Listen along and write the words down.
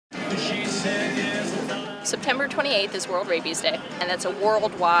September 28th is World Rabies Day, and that's a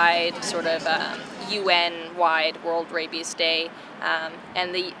worldwide, sort of UN-wide World Rabies Day,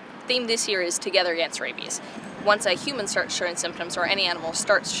 and the theme this year is Together Against Rabies. Once a human starts showing symptoms, or any animal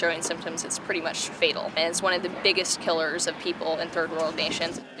starts showing symptoms, it's pretty much fatal. And it's one of the biggest killers of people in third world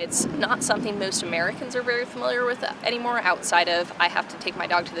nations. It's not something most Americans are very familiar with anymore, outside of I have to take my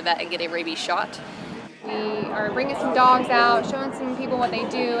dog to the vet and get a rabies shot. We are bringing some dogs out, showing some people what they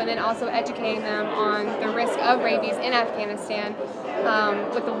do, and then also educating them on the risk of rabies in Afghanistan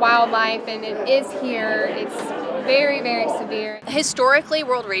with the wildlife, and it is here. It's very, very severe. Historically,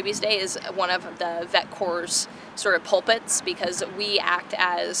 World Rabies Day is one of the Vet Corps' sort of pulpits, because we act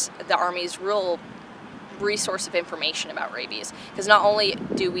as the Army's real resource of information about rabies. Because not only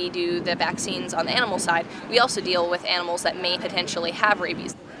do we do the vaccines on the animal side, we also deal with animals that may potentially have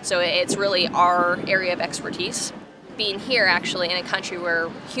rabies. So it's really our area of expertise. Being here actually in a country where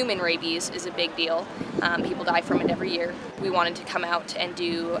human rabies is a big deal, people die from it every year, we wanted to come out and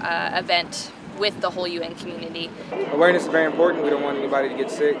do an event with the whole UN community. Awareness is very important. We don't want anybody to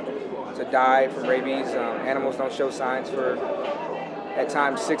get sick, to die from rabies. Animals don't show signs for, at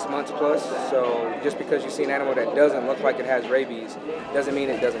times, 6 months plus. So just because you see an animal that doesn't look like it has rabies doesn't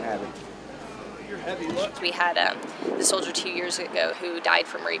mean it doesn't have it. We had the soldier 2 years ago who died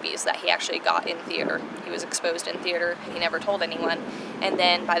from rabies that he actually got in theater. He was exposed in theater. He never told anyone. And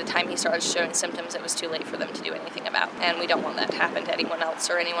then by the time he started showing symptoms, it was too late for them to do anything about. And we don't want that to happen to anyone else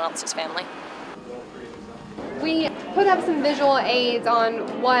or anyone else's family. We put up some visual aids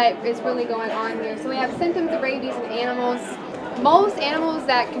on what is really going on here. So we have symptoms of rabies in animals. Most animals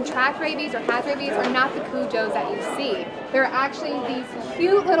that contract rabies or has rabies are not the cujos that you see. They're actually these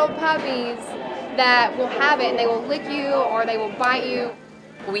cute little puppies that will have it, and they will lick you or they will bite you.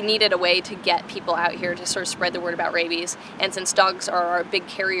 We needed a way to get people out here to sort of spread the word about rabies, and since dogs are a big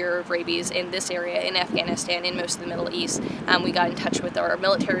carrier of rabies in this area, in Afghanistan, in most of the Middle East, we got in touch with our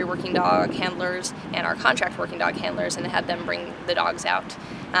military working dog handlers and our contract working dog handlers and had them bring the dogs out.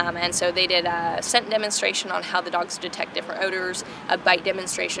 And so they did a scent demonstration on how the dogs detect different odors, a bite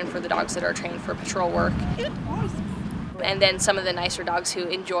demonstration for the dogs that are trained for patrol work. And then some of the nicer dogs who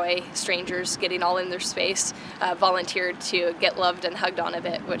enjoy strangers getting all in their space volunteered to get loved and hugged on a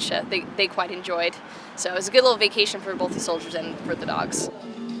bit, which they quite enjoyed. So it was a good little vacation for both the soldiers and for the dogs.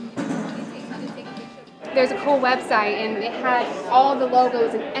 There's a cool website, and it had all the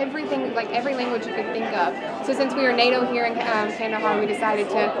logos and everything, like every language you could think of. So since we are NATO here in Kandahar, we decided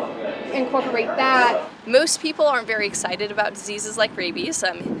to incorporate that. Most people aren't very excited about diseases like rabies.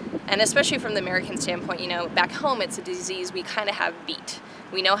 And especially from the American standpoint, you know, back home it's a disease we kind of have beat.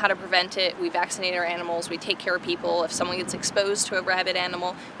 We know how to prevent it, we vaccinate our animals, we take care of people. If someone gets exposed to a rabid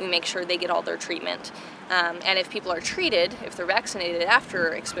animal, we make sure they get all their treatment. And if people are treated, if they're vaccinated after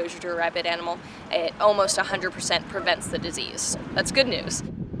exposure to a rabid animal, it almost 100% prevents the disease. That's good news.